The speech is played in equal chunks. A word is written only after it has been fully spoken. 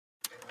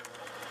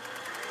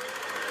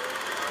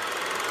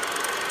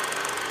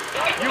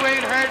You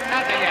ain't heard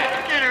nothing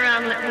yet. Turn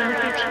around, let me look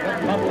at you.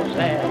 What bubble's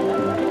that?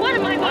 What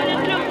am I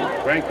going to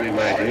do? Frankly,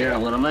 my dear,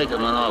 I'm gonna make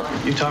him an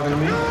offer. You talking to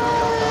me? Are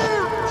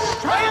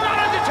you not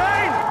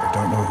entertained? I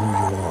don't know who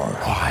you are.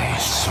 Why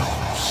so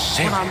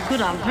When I'm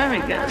good, I'm very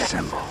good.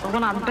 But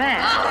when I'm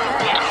bad,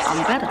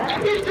 I'm better.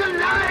 He's a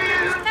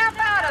liar. Snap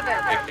out of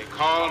it. They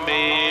call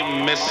me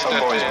Mr. Some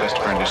boy's best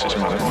friend is his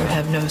mother. You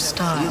have no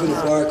style. You're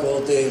gonna bark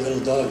all day,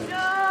 little dog.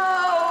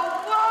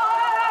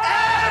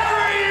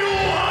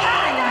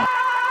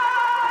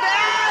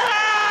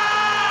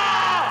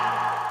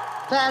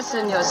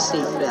 Fasten your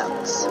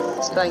seatbelts.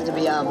 It's going to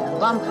be a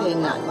bumpy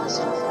night.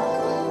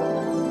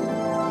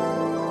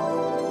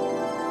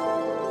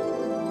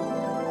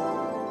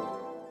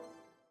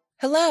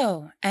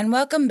 Hello, and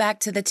welcome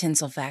back to the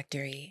Tinsel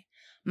Factory.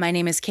 My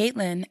name is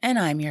Caitlin, and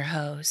I'm your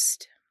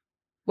host.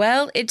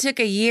 Well, it took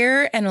a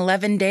year and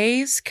 11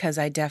 days, because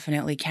I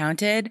definitely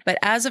counted, but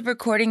as of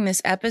recording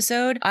this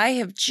episode, I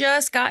have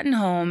just gotten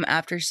home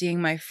after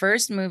seeing my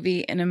first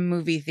movie in a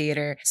movie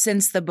theater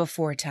since the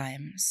before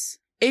times.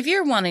 If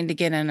you're wanting to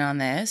get in on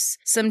this,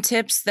 some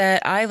tips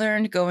that I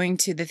learned going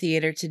to the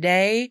theater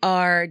today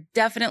are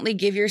definitely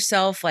give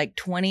yourself like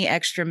 20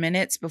 extra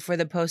minutes before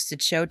the posted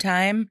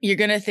showtime. You're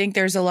going to think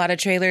there's a lot of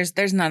trailers.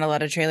 There's not a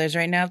lot of trailers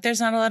right now. There's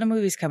not a lot of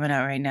movies coming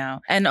out right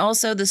now. And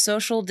also the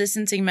social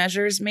distancing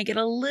measures make it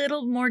a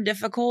little more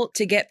difficult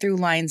to get through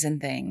lines and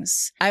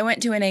things. I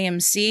went to an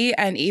AMC,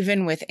 and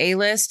even with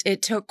A-List,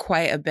 it took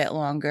quite a bit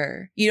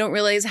longer. You don't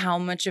realize how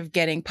much of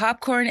getting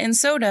popcorn and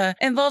soda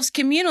involves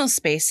communal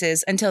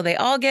spaces until they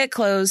all get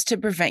closed to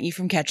prevent you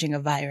from catching a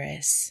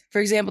virus. For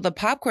example, the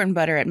popcorn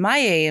butter at my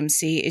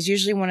AMC is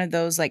usually one of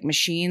those like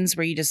machines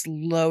where you just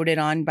load it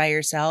on by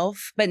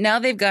yourself. But now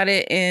they've got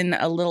it in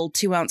a little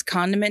 2-ounce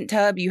condiment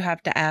tub you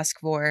have to ask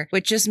for,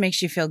 which just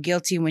makes you feel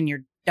guilty when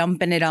you're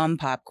dumping it on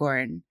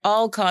popcorn.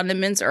 All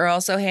condiments are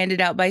also handed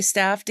out by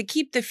staff to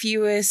keep the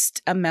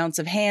fewest amounts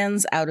of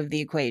hands out of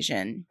the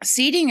equation.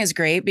 Seating is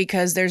great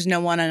because there's no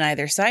one on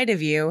either side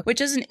of you,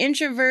 which as an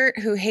introvert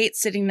who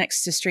hates sitting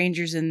next to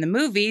strangers in the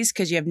movies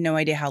because you have no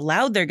idea how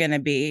loud they're gonna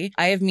be,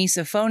 I have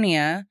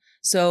misophonia.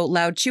 So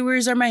loud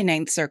chewers are my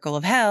 9th circle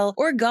of hell,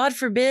 or God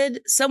forbid,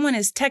 someone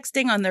is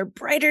texting on their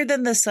brighter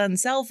than the sun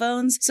cell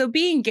phones, so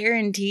being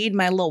guaranteed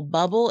my little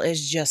bubble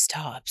is just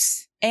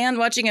tops. And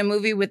watching a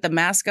movie with the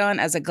mask on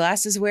as a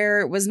glasses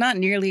wearer was not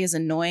nearly as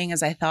annoying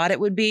as I thought it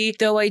would be,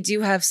 though I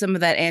do have some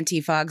of that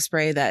anti-fog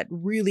spray that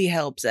really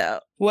helps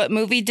out. What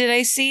movie did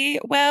I see?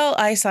 Well,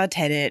 I saw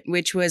Tenet,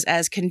 which was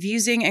as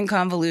confusing and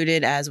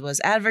convoluted as was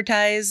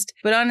advertised.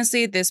 But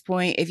honestly, at this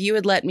point, if you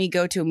had let me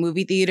go to a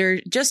movie theater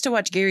just to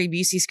watch Gary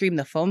Busey scream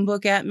the phone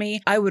book at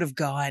me, I would have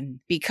gone.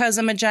 Because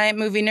I'm a giant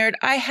movie nerd,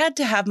 I had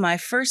to have my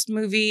first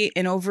movie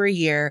in over a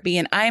year be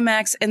an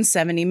IMAX and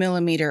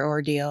 70mm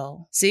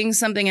ordeal. Seeing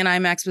something in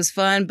IMAX was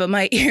fun, but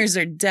my ears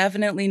are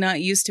definitely not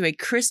used to a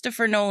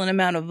Christopher Nolan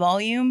amount of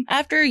volume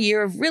after a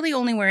year of really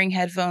only wearing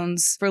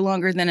headphones for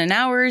longer than an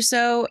hour or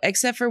so,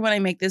 except for when I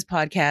make this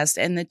podcast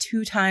and the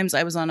 2 times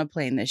I was on a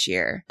plane this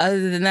year.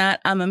 Other than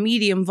that, I'm a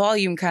medium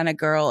volume kind of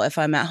girl if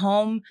I'm at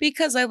home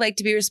because I like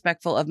to be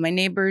respectful of my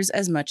neighbors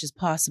as much as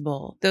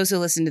possible. Those who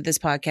listen to this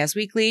podcast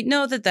weekly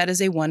know that that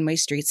is a one-way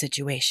street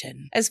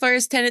situation. As far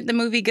as Tenet the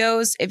movie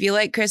goes, if you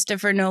like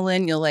Christopher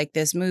Nolan, you'll like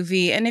this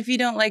movie, and if you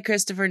don't like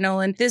Christopher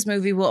Nolan, this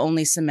movie will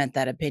only cement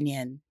that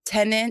opinion.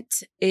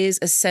 Tenet is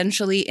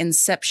essentially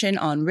Inception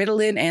on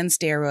Ritalin and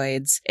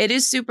steroids. It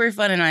is super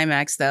fun in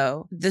IMAX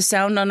though. The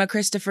sound on a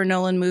Christopher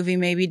Nolan movie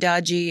may be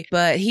dodgy,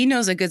 but he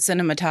knows a good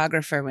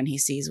cinematographer when he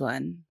sees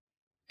one.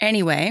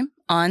 Anyway,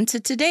 on to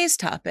today's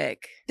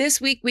topic.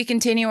 This week, we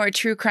continue our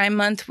True Crime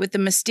Month with the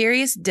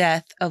mysterious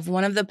death of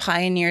one of the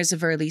pioneers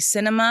of early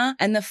cinema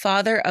and the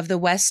father of the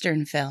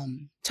Western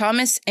film.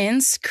 Thomas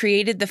Ince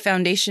created the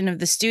foundation of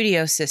the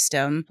studio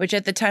system, which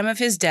at the time of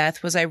his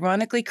death was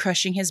ironically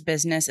crushing his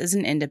business as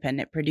an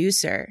independent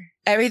producer.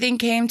 Everything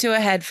came to a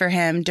head for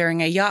him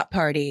during a yacht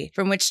party,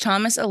 from which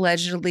Thomas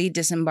allegedly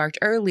disembarked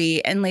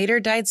early and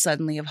later died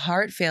suddenly of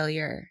heart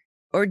failure.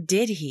 Or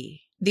did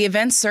he? The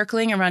events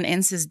circling around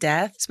Ince's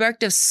death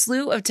sparked a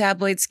slew of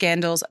tabloid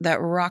scandals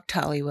that rocked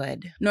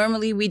Hollywood.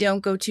 Normally, we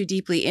don't go too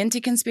deeply into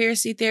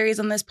conspiracy theories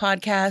on this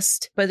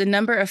podcast, but the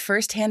number of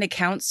first-hand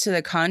accounts to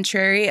the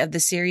contrary of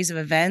the series of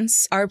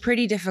events are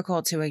pretty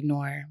difficult to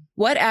ignore.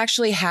 What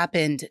actually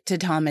happened to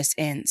Thomas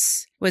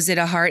Ince? Was it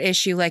a heart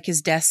issue like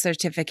his death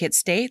certificate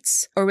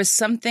states, or was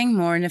something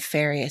more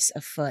nefarious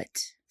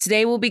afoot?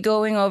 Today we'll be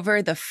going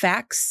over the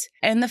facts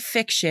and the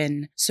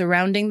fiction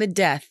surrounding the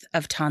death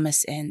of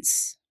Thomas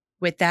Ince.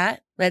 With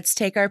that, let's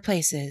take our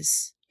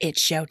places.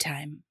 It's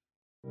showtime.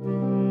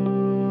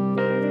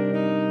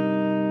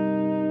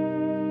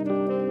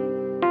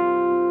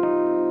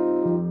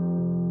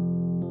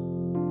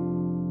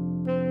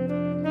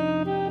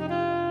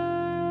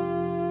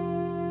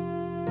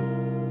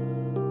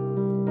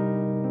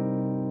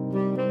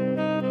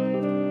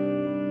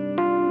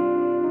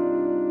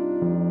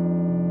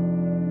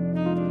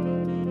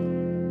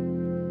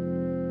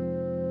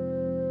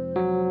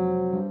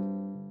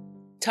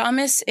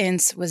 Thomas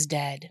Ince was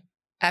dead.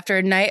 After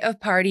a night of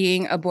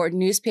partying aboard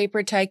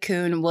newspaper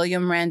tycoon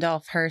William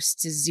Randolph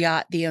Hearst's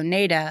yacht, the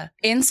Oneida,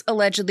 Ince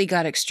allegedly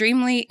got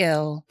extremely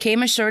ill,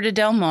 came ashore to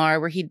Del Mar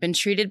where he'd been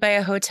treated by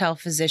a hotel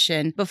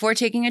physician before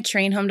taking a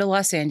train home to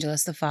Los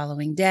Angeles the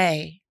following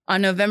day.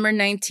 On November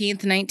 19,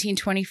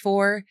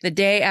 1924, the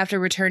day after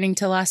returning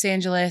to Los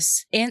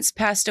Angeles, Ince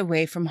passed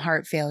away from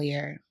heart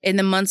failure. In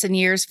the months and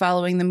years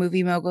following the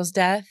movie mogul's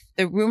death,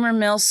 the rumor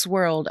mill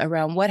swirled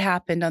around what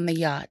happened on the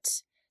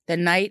yacht the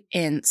night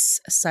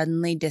Ince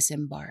suddenly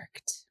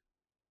disembarked.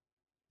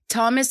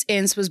 Thomas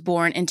Ince was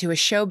born into a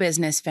show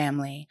business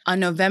family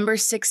on November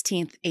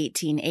 16,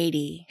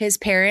 1880. His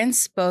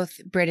parents, both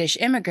British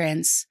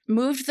immigrants,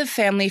 moved the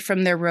family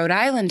from their Rhode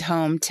Island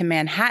home to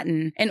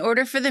Manhattan in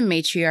order for the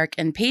matriarch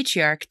and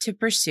patriarch to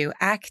pursue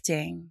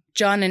acting.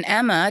 John and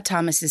Emma,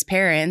 Thomas's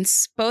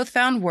parents, both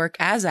found work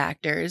as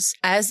actors,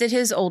 as did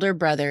his older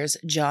brothers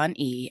John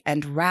E.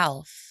 and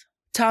Ralph.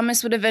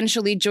 Thomas would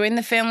eventually join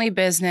the family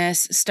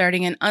business,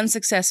 starting an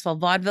unsuccessful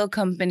vaudeville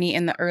company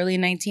in the early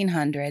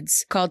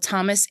 1900s called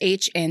Thomas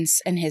H.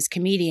 Ince and His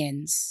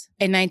Comedians.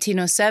 In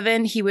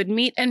 1907, he would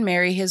meet and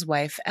marry his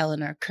wife,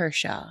 Eleanor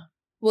Kershaw.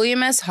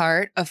 William S.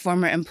 Hart, a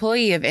former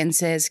employee of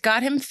Ince's,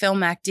 got him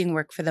film acting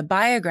work for the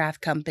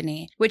Biograph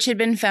Company, which had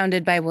been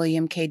founded by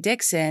William K.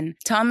 Dixon,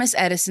 Thomas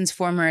Edison's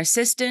former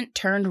assistant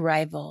turned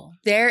rival.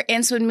 There,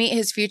 Ince would meet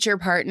his future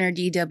partner,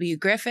 D.W.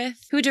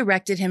 Griffith, who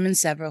directed him in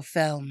several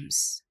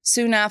films.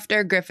 Soon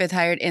after, Griffith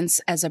hired Ince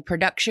as a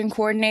production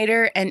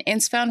coordinator, and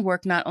Ince found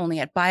work not only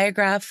at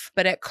Biograph,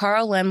 but at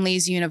Carl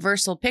Laemmle's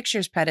Universal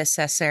Pictures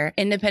predecessor,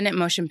 Independent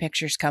Motion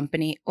Pictures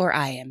Company, or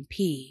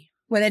IMP.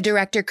 When the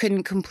director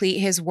couldn't complete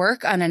his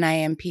work on an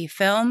IMP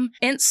film,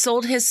 Ince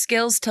sold his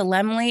skills to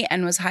Laemmle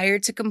and was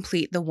hired to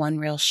complete the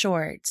one-reel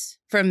short.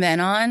 From then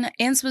on,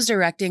 Ince was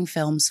directing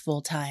films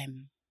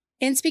full-time.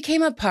 Ince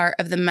became a part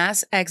of the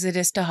mass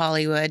exodus to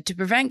Hollywood to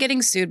prevent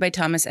getting sued by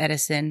Thomas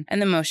Edison and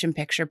the Motion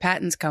Picture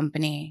Patents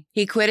Company.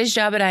 He quit his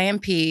job at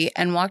IMP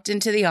and walked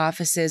into the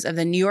offices of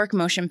the New York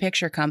Motion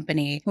Picture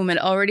Company, whom had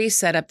already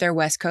set up their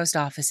West Coast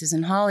offices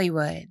in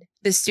Hollywood.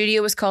 The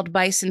studio was called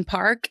Bison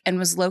Park and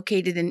was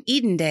located in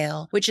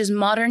Edendale, which is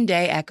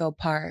modern-day Echo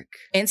Park.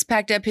 Ince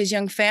packed up his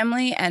young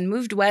family and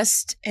moved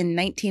west in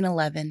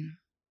 1911.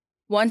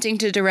 Wanting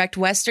to direct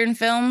Western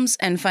films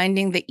and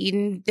finding the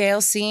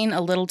Edendale scene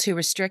a little too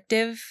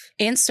restrictive,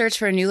 Ince searched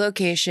for a new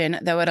location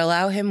that would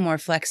allow him more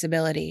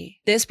flexibility.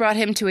 This brought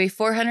him to a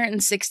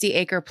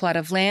 460-acre plot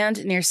of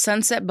land near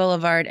Sunset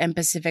Boulevard and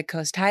Pacific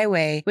Coast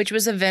Highway, which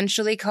was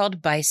eventually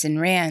called Bison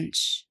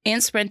Ranch.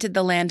 Ince rented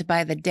the land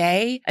by the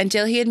day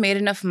until he had made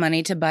enough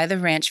money to buy the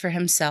ranch for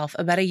himself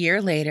about a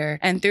year later,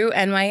 and through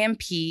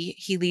NYMP,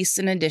 he leased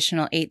an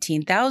additional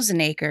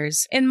 18,000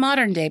 acres in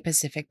modern-day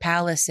Pacific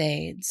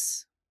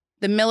Palisades.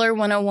 The Miller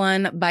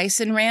 101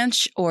 Bison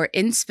Ranch, or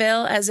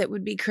Inceville as it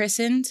would be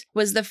christened,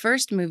 was the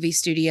first movie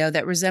studio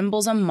that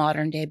resembles a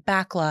modern-day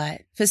backlot.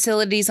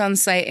 Facilities on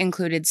site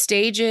included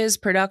stages,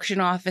 production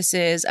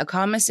offices, a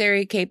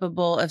commissary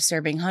capable of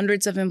serving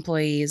hundreds of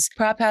employees,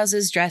 prop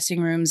houses,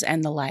 dressing rooms,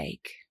 and the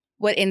like.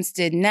 What Ince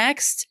did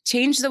next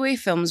changed the way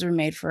films were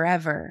made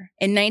forever.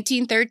 In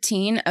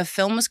 1913, a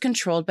film was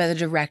controlled by the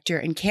director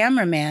and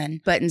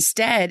cameraman, but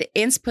instead,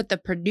 Ince put the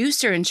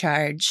producer in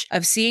charge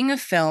of seeing a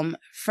film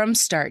from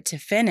start to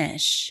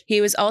finish.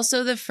 He was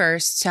also the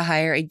first to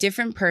hire a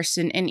different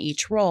person in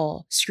each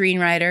role.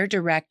 Screenwriter,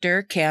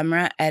 director,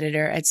 camera,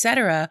 editor,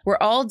 etc.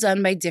 were all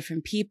done by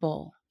different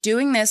people.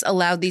 Doing this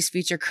allowed these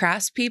future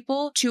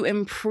craftspeople to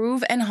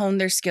improve and hone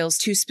their skills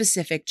to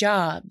specific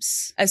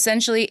jobs.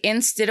 Essentially,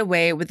 Ince did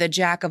away with the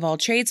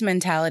jack-of-all-trades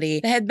mentality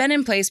that had been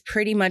in place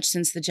pretty much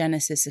since the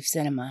genesis of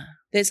cinema.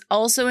 This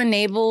also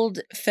enabled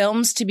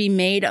films to be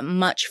made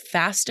much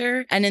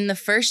faster, and in the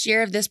first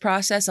year of this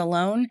process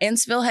alone,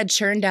 Inceville had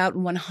churned out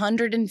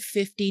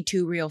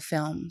 152 reel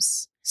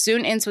films.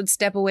 Soon, Ince would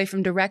step away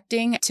from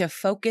directing to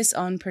focus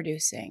on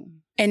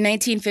producing. In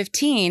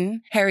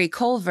 1915, Harry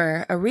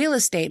Culver, a real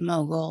estate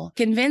mogul,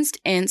 convinced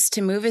Ince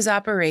to move his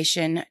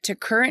operation to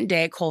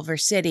current-day Culver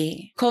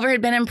City. Culver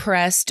had been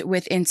impressed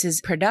with Ince's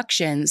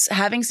productions,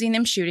 having seen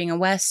him shooting a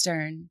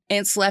Western.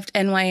 Ince left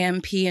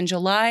NYMP in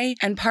July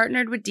and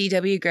partnered with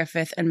D.W.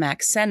 Griffith and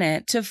Max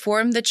Sennett to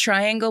form the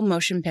Triangle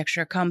Motion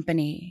Picture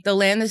Company. The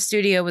land the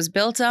studio was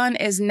built on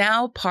is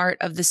now part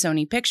of the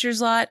Sony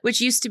Pictures lot,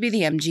 which used to be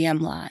the MGM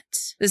lot.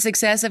 The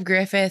success of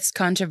Griffith's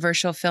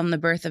controversial film The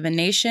Birth of a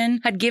Nation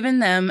had given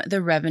them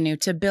the revenue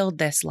to build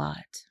this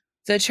lot.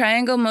 The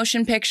Triangle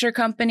Motion Picture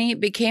Company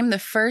became the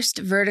first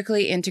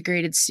vertically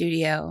integrated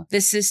studio, the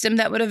system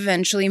that would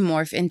eventually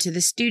morph into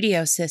the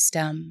studio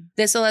system.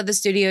 This allowed the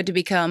studio to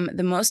become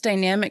the most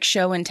dynamic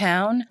show in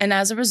town, and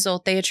as a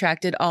result, they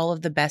attracted all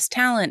of the best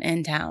talent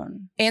in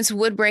town. Ince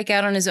would break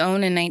out on his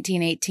own in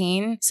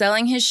 1918,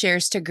 selling his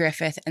shares to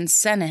Griffith and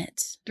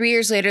Sennett. 3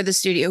 years later, the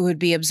studio would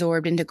be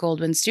absorbed into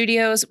Goldwyn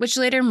Studios, which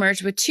later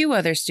merged with 2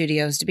 other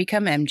studios to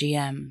become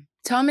MGM.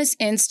 Thomas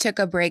Ince took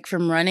a break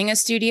from running a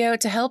studio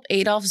to help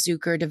Adolf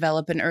Zukor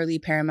develop an early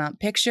Paramount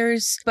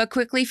Pictures, but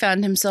quickly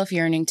found himself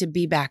yearning to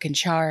be back in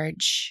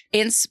charge.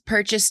 Ince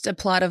purchased a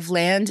plot of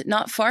land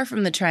not far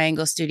from the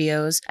Triangle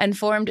Studios and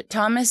formed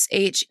Thomas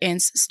H.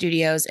 Ince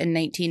Studios in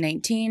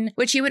 1919,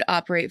 which he would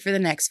operate for the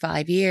next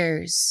 5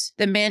 years.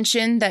 The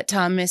mansion that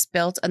Thomas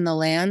built on the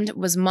land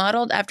was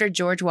modeled after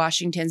George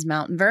Washington's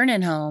Mount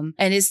Vernon home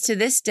and is to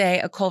this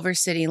day a Culver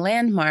City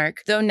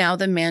landmark, though now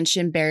the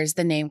mansion bears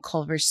the name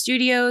Culver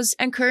Studios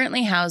and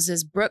currently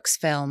houses Brooks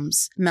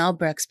Films, Mel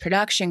Brooks'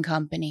 production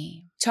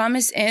company.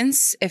 Thomas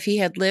Ince, if he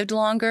had lived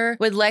longer,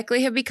 would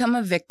likely have become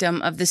a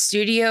victim of the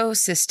studio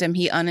system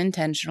he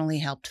unintentionally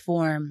helped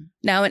form.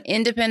 Now an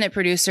independent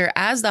producer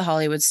as the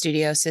Hollywood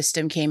studio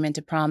system came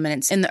into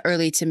prominence in the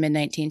early to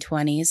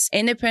mid-1920s,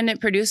 independent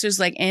producers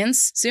like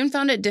Ince soon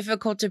found it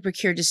difficult to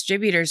procure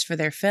distributors for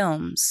their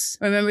films.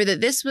 Remember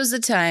that this was the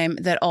time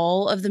that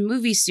all of the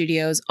movie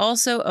studios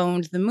also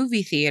owned the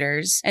movie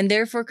theaters and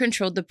therefore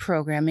controlled the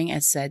programming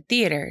at said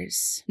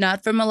theaters.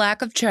 Not from a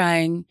lack of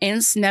trying,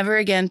 Ince never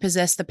again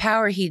possessed the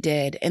power he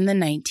did in the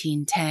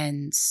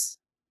 1910s.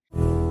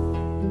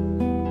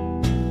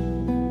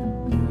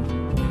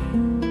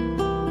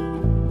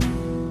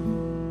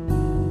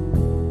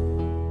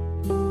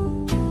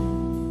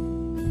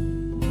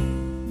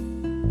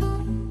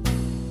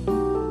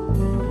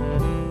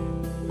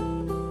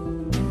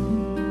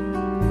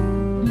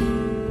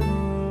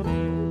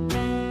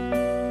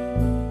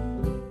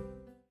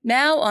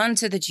 Now on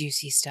to the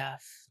juicy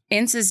stuff.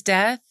 Ince's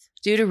death,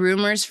 due to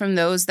rumors from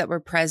those that were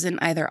present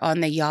either on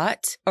the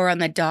yacht or on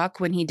the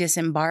dock when he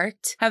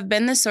disembarked, have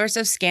been the source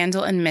of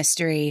scandal and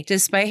mystery,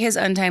 despite his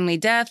untimely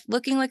death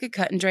looking like a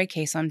cut-and-dry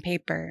case on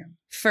paper.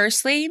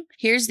 Firstly,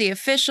 here's the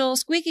official,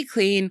 squeaky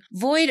clean,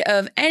 void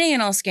of any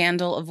and all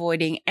scandal,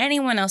 avoiding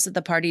anyone else at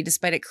the party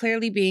despite it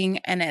clearly being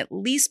an at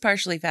least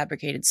partially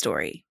fabricated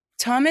story.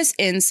 Thomas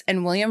Ince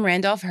and William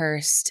Randolph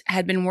Hearst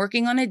had been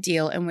working on a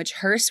deal in which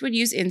Hearst would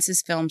use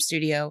Ince's film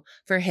studio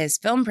for his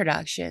film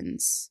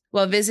productions.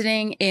 While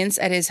visiting Ince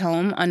at his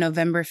home on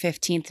November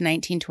 15,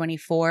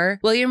 1924,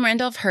 William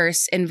Randolph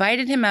Hearst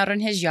invited him out on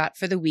his yacht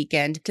for the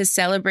weekend to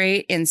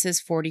celebrate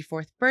Ince's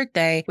 44th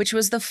birthday, which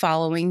was the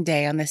following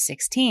day on the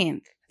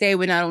 16th. They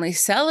would not only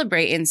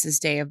celebrate Ince's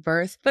day of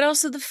birth, but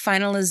also the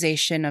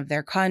finalization of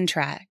their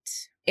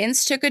contract.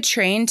 Ince took a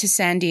train to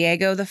San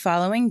Diego the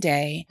following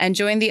day and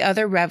joined the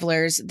other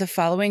revelers the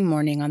following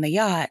morning on the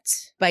yacht.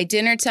 By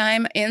dinner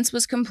time, Ince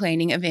was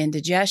complaining of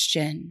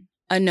indigestion.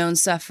 A known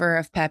sufferer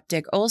of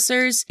peptic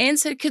ulcers,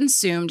 Ince had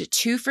consumed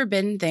 2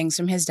 forbidden things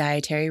from his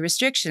dietary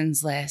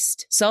restrictions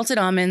list: salted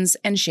almonds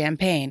and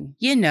champagne.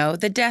 You know,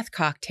 the death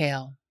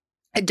cocktail.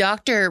 A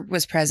doctor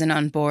was present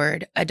on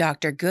board, a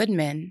Dr.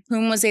 Goodman,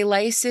 whom was a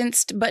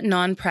licensed but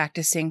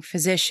non-practicing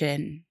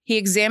physician. He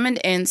examined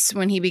Ince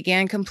when he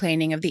began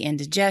complaining of the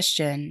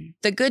indigestion.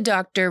 The good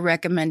doctor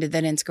recommended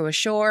that Ince go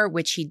ashore,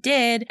 which he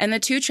did, and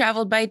the two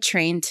traveled by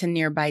train to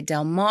nearby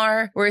Del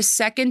Mar, where a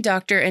second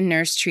doctor and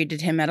nurse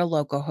treated him at a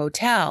local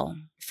hotel.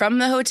 From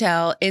the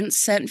hotel, Ince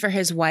sent for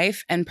his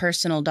wife and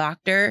personal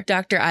doctor,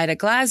 Dr. Ida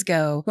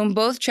Glasgow, whom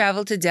both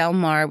traveled to Del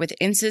Mar with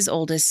Ince's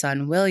oldest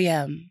son,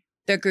 William.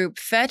 The group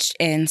fetched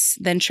Ince,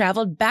 then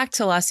traveled back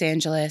to Los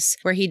Angeles,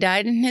 where he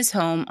died in his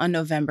home on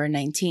November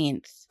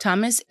 19th.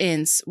 Thomas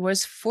Ince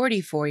was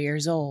 44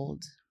 years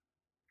old.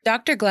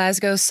 Dr.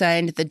 Glasgow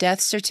signed the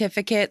death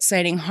certificate,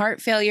 citing heart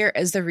failure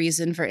as the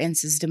reason for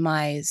Ince's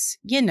demise.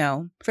 You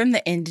know, from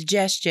the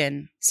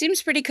indigestion.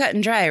 Seems pretty cut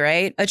and dry,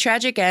 right? A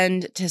tragic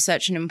end to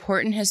such an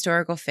important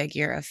historical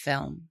figure of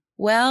film.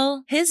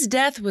 Well, his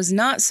death was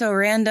not so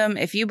random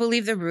if you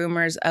believe the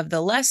rumors of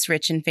the less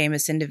rich and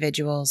famous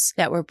individuals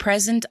that were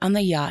present on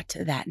the yacht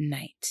that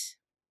night.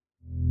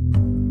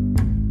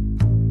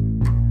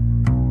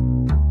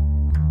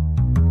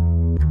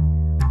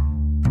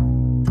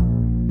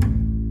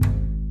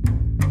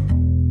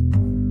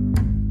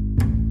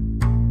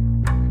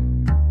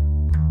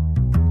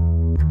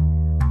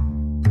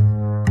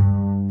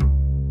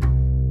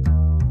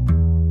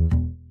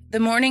 The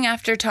morning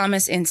after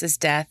Thomas Ince's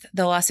death,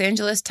 the Los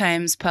Angeles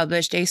Times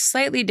published a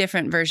slightly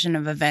different version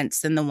of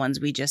events than the ones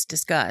we just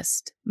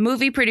discussed.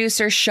 Movie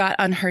producer shot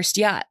on Hearst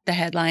yacht, the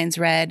headlines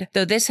read,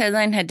 though this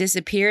headline had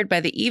disappeared by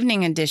the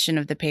evening edition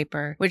of the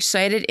paper, which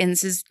cited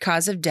Ince's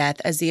cause of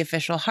death as the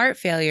official heart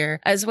failure,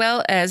 as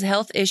well as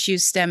health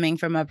issues stemming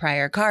from a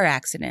prior car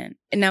accident.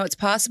 And now it's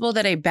possible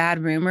that a bad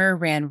rumor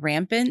ran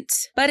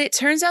rampant, but it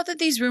turns out that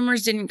these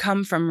rumors didn't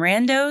come from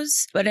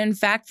randos, but in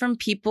fact from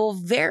people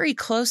very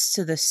close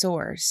to the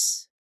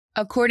source.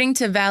 According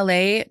to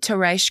valet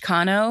Taraish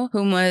Kano,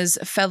 whom was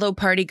fellow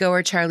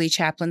partygoer Charlie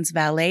Chaplin's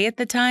valet at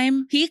the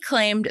time, he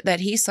claimed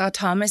that he saw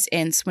Thomas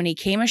Ince when he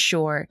came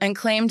ashore and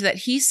claimed that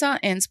he saw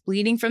Ince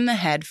bleeding from the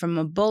head from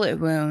a bullet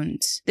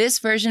wound. This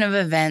version of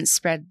events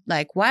spread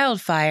like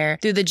wildfire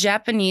through the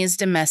Japanese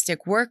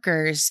domestic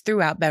workers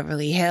throughout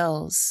Beverly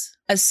Hills.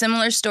 A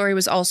similar story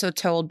was also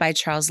told by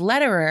Charles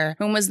Lederer,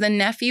 who was the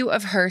nephew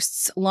of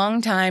Hearst's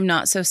longtime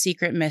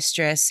not-so-secret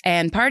mistress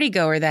and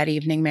partygoer that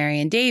evening,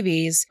 Marion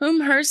Davies,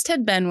 whom Hearst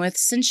had been with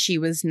since she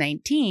was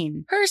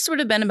 19. Hearst would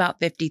have been about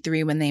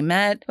 53 when they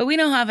met, but we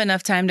don't have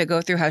enough time to go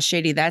through how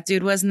shady that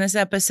dude was in this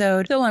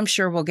episode, though I'm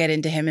sure we'll get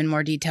into him in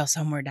more detail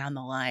somewhere down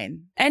the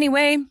line.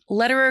 Anyway,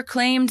 Lederer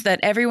claimed that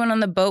everyone on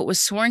the boat was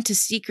sworn to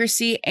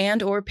secrecy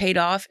and or paid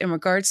off in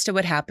regards to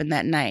what happened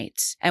that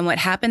night. And what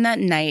happened that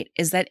night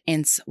is that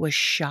Ince was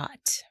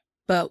shot.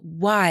 But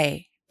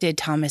why did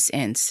Thomas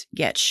Ince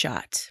get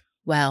shot?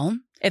 Well,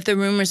 if the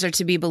rumors are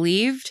to be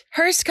believed,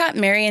 Hearst caught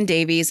Marion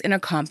Davies in a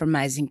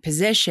compromising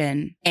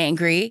position.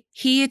 Angry,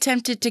 he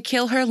attempted to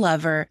kill her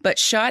lover, but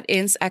shot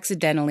Ince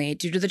accidentally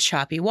due to the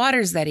choppy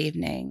waters that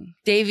evening.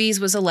 Davies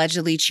was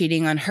allegedly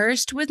cheating on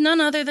Hearst with none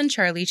other than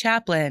Charlie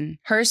Chaplin.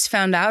 Hearst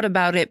found out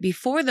about it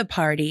before the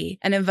party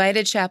and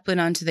invited Chaplin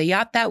onto the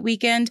yacht that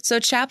weekend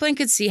so Chaplin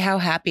could see how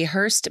happy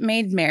Hearst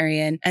made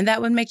Marion, and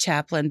that would make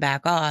Chaplin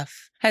back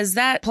off. Has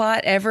that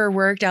plot ever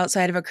worked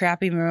outside of a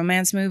crappy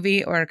romance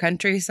movie or a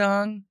country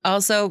song?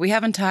 Also, we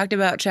haven't talked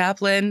about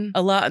Chaplin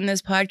a lot in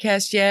this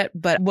podcast yet,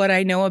 but what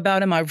I know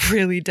about him, I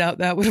really doubt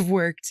that would have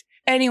worked.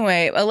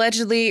 Anyway,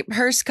 allegedly,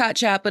 Hearst caught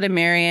Chaplin and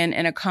Marion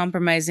in a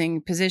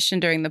compromising position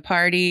during the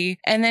party,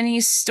 and then he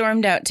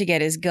stormed out to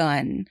get his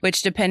gun,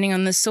 which, depending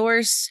on the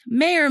source,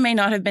 may or may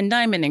not have been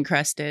diamond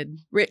encrusted.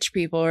 Rich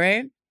people,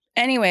 right?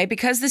 Anyway,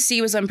 because the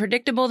sea was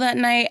unpredictable that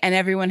night and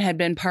everyone had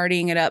been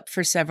partying it up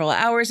for several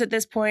hours at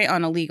this point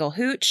on a legal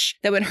hooch,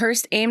 that when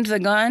Hearst aimed the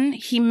gun,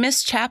 he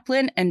missed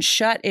Chaplin and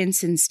shot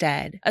Ince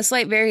instead. A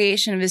slight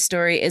variation of his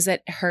story is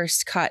that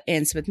Hearst caught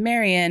Ince with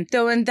Marion,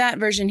 though in that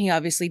version he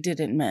obviously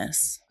didn't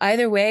miss.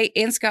 Either way,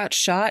 Ince got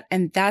shot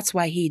and that's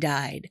why he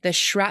died. The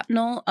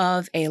shrapnel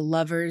of a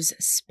lover's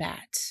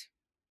spat.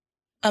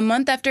 A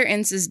month after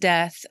Ince's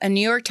death, a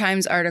New York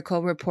Times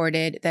article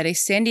reported that a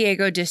San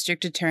Diego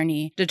district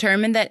attorney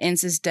determined that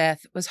Ince's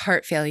death was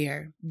heart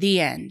failure.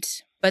 The end.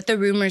 But the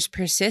rumors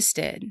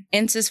persisted.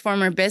 Ince's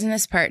former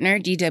business partner,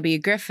 D.W.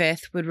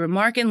 Griffith, would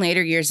remark in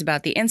later years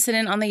about the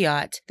incident on the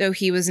yacht, though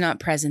he was not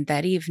present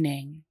that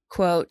evening.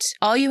 Quote,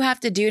 "All you have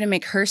to do to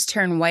make Hearst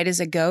turn white as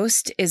a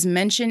ghost is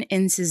mention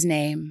Ince's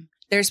name.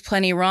 There's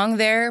plenty wrong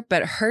there,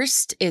 but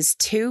Hearst is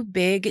too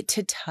big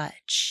to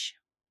touch."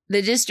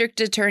 The district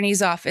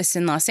attorney's office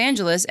in Los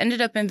Angeles ended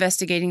up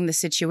investigating the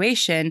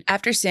situation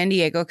after San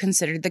Diego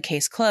considered the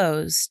case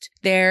closed.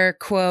 Their,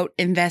 quote,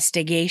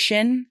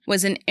 investigation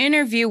was an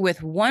interview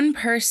with one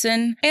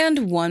person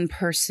and one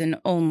person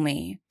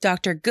only,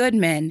 Dr.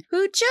 Goodman,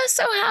 who just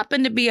so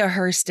happened to be a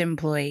Hearst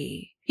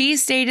employee. He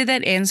stated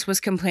that Ince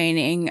was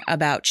complaining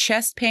about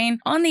chest pain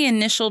on the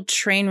initial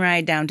train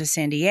ride down to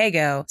San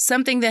Diego,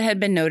 something that had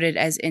been noted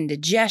as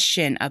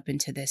indigestion up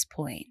until this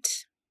point.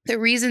 The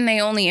reason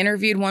they only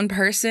interviewed one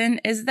person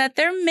is that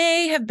there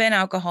may have been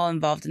alcohol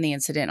involved in the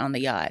incident on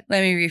the yacht.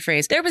 Let me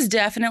rephrase. There was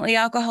definitely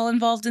alcohol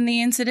involved in the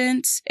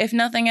incident. If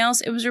nothing else,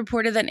 it was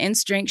reported that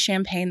Ince drank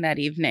champagne that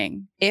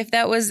evening. If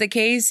that was the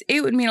case,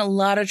 it would mean a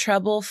lot of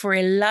trouble for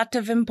a lot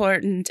of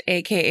important,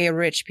 aka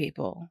rich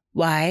people.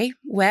 Why?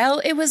 Well,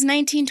 it was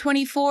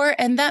 1924,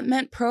 and that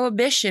meant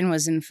prohibition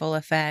was in full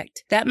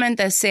effect. That meant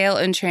the sale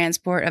and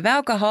transport of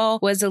alcohol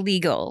was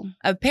illegal.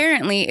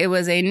 Apparently, it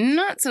was a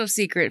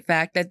not-so-secret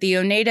fact that the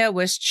Oneida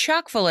was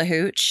chock full of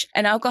hooch,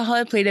 and alcohol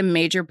had played a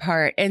major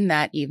part in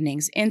that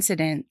evening's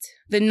incident.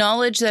 The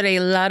knowledge that a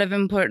lot of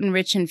important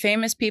rich and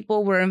famous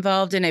people were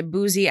involved in a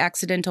boozy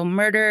accidental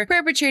murder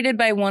perpetrated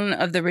by one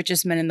of the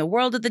richest men in the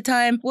world at the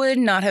time would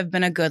not have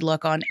been a good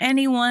look on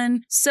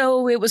anyone,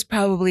 so it was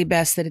probably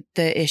best that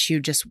the issue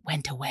just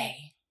went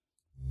away.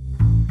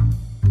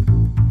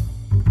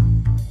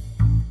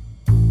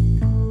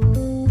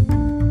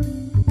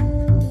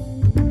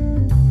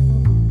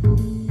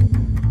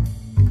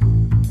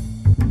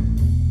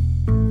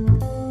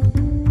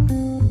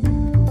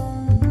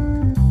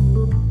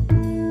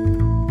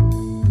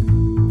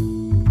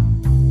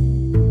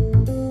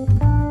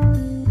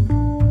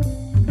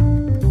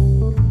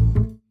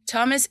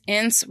 Thomas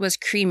Ince was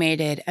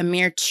cremated a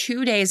mere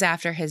 2 days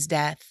after his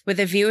death, with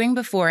a viewing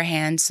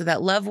beforehand so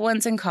that loved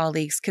ones and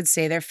colleagues could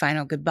say their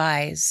final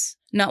goodbyes.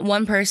 Not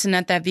one person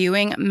at that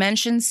viewing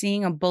mentioned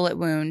seeing a bullet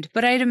wound,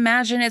 but I'd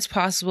imagine it's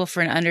possible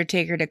for an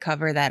undertaker to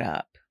cover that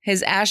up.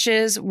 His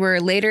ashes were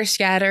later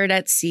scattered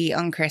at sea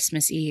on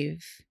Christmas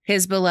Eve.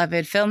 His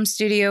beloved film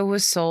studio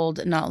was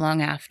sold not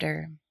long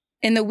after.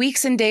 In the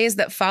weeks and days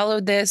that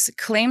followed this,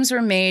 claims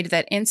were made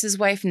that Ince's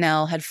wife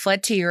Nell had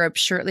fled to Europe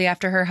shortly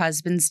after her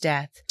husband's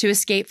death to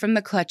escape from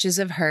the clutches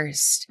of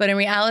Hearst, but in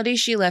reality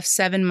she left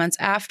 7 months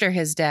after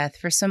his death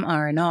for some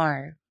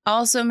R&R.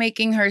 Also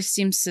making her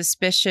seem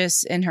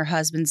suspicious in her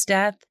husband's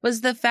death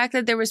was the fact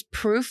that there was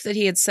proof that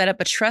he had set up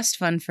a trust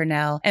fund for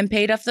Nell and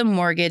paid off the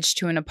mortgage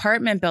to an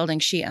apartment building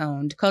she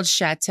owned called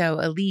Chateau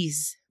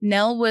Elise.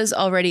 Nell was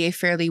already a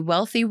fairly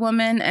wealthy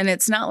woman, and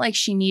it's not like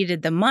she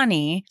needed the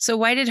money, so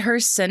why did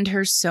Hearst send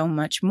her so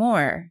much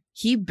more?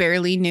 He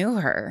barely knew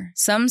her.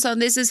 Some saw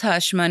this as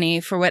hush money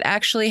for what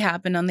actually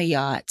happened on the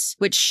yacht,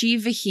 which she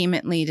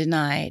vehemently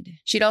denied.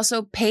 She'd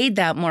also paid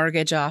that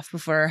mortgage off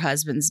before her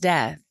husband's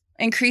death.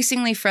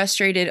 Increasingly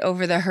frustrated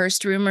over the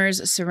Hearst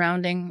rumors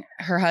surrounding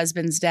her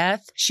husband's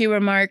death, she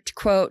remarked,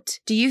 quote,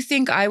 "Do you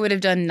think I would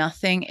have done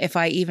nothing if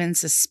I even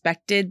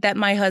suspected that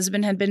my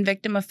husband had been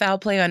victim of foul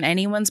play on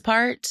anyone's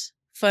part?"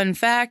 Fun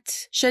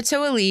fact,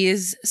 Chateau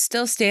Elise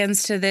still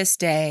stands to this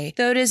day,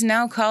 though it is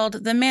now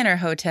called the Manor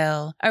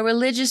Hotel, a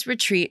religious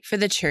retreat for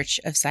the Church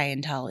of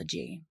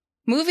Scientology.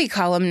 Movie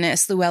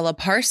columnist Louella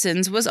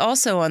Parsons was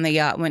also on the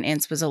yacht when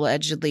Ince was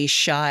allegedly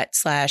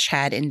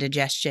shot/had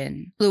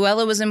indigestion.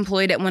 Louella was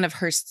employed at one of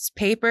Hearst's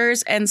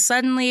papers, and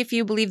suddenly, if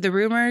you believe the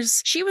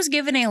rumors, she was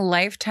given a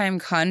lifetime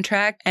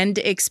contract and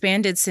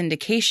expanded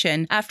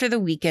syndication after the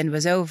weekend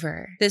was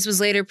over. This was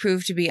later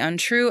proved to be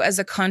untrue, as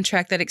a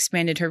contract that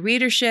expanded her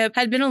readership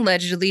had been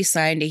allegedly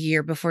signed a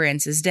year before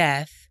Ince's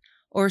death,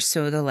 or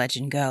so the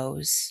legend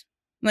goes.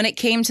 When it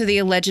came to the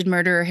alleged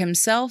murderer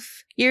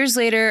himself, years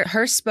later,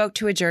 Hearst spoke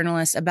to a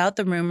journalist about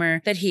the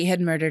rumor that he had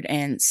murdered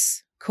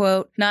Ince.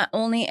 Quote, "Not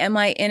only am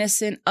I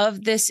innocent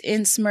of this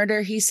Ince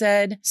murder," he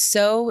said,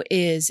 "so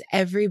is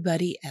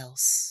everybody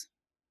else."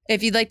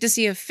 If you'd like to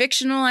see a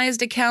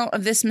fictionalized account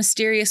of this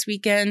mysterious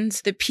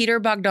weekend, the Peter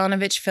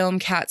Bogdanovich film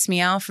Cat's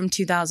Meow from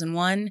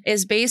 2001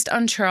 is based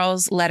on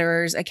Charles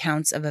Lederer's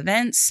accounts of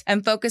events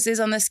and focuses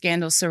on the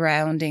scandal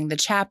surrounding the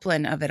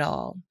chaplain of it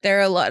all. There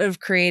are a lot of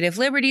creative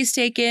liberties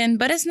taken,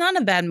 but it's not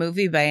a bad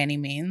movie by any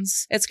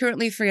means. It's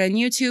currently free on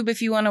YouTube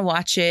if you want to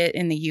watch it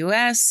in the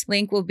US.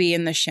 Link will be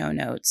in the show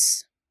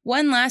notes.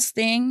 One last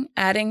thing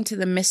adding to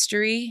the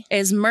mystery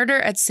is Murder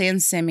at San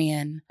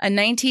Simeon, a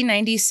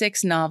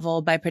 1996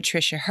 novel by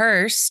Patricia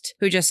Hearst,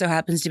 who just so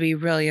happens to be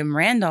William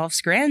Randolph's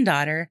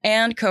granddaughter,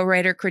 and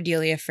co-writer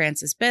Cordelia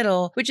Francis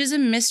Biddle, which is a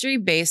mystery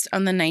based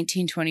on the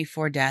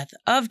 1924 death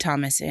of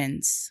Thomas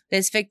Ince.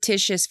 This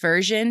fictitious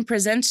version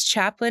presents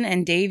Chaplin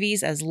and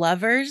Davies as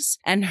lovers,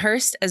 and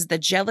Hearst as the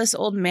jealous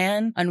old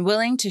man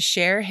unwilling to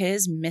share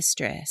his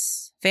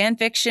mistress. Fan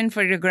fiction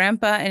for your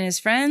grandpa and his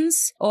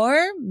friends?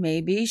 Or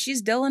maybe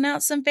she's doling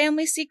out some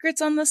family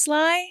secrets on the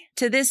sly?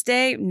 To this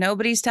day,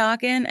 nobody's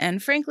talking,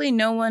 and frankly,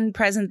 no one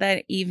present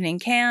that evening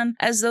can,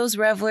 as those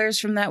revelers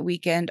from that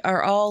weekend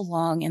are all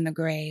long in the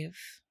grave.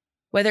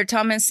 Whether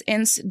Thomas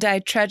Ince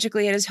died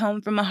tragically at his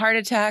home from a heart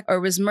attack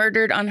or was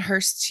murdered on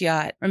Hearst's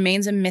yacht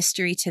remains a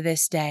mystery to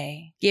this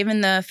day.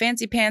 Given the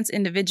fancy pants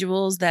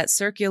individuals that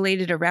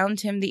circulated around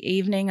him the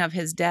evening of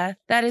his death,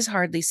 that is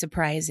hardly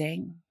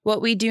surprising.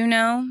 What we do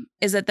know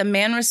is that the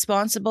man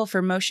responsible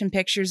for motion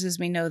pictures as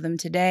we know them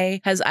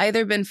today has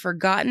either been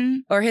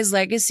forgotten or his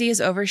legacy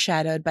is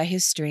overshadowed by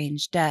his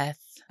strange death.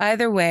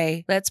 Either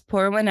way, let's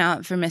pour one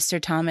out for Mr.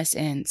 Thomas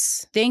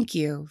Ince. Thank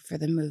you for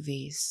the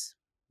movies.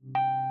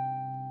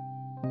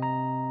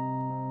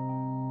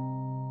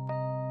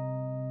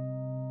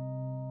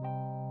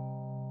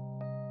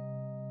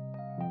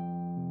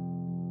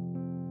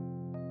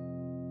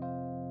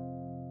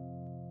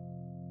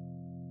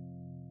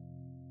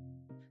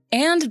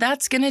 And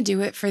that's going to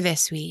do it for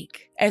this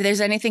week. If there's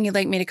anything you'd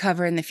like me to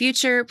cover in the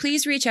future,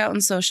 please reach out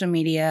on social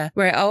media,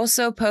 where I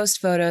also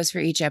post photos for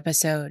each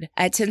episode.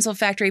 At Tinsel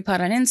Factory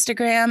Pod on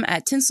Instagram,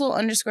 at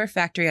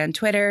Tinsel_Factory on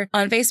Twitter,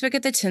 on Facebook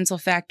at The Tinsel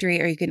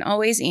Factory, or you can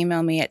always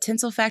email me at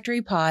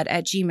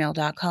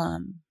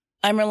tinselfactorypod@gmail.com.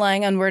 I'm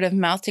relying on word of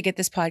mouth to get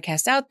this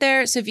podcast out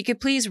there, so if you could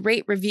please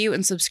rate, review,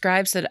 and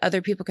subscribe so that other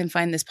people can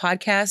find this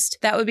podcast,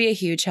 that would be a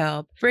huge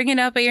help. Bring it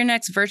up at your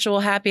next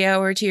virtual happy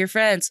hour to your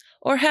friends.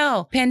 Or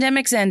hell,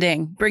 pandemic's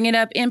ending. Bring it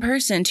up in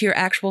person to your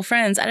actual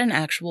friends at an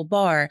actual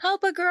bar.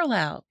 Help a girl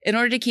out. In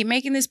order to keep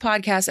making this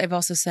podcast, I've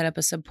also set up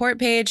a support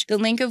page, the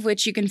link of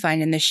which you can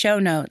find in the show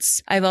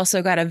notes. I've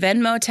also got a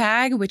Venmo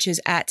tag, which is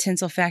at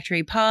Tinsel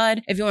Factory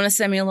Pod, if you want to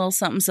send me a little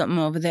something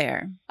over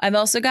there. I've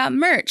also got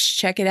merch.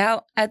 Check it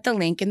out at the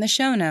link in the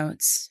show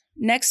notes.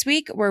 Next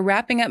week, we're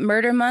wrapping up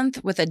Murder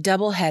Month with a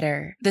double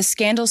header. The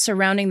scandal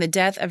surrounding the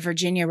death of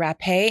Virginia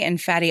Rapé in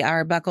Fatty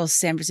Arbuckle's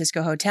San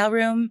Francisco hotel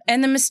room,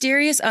 and the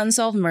mysterious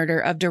unsolved murder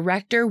of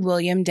director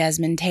William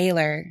Desmond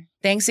Taylor.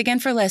 Thanks again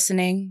for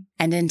listening,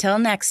 and until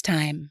next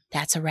time,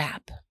 that's a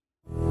wrap.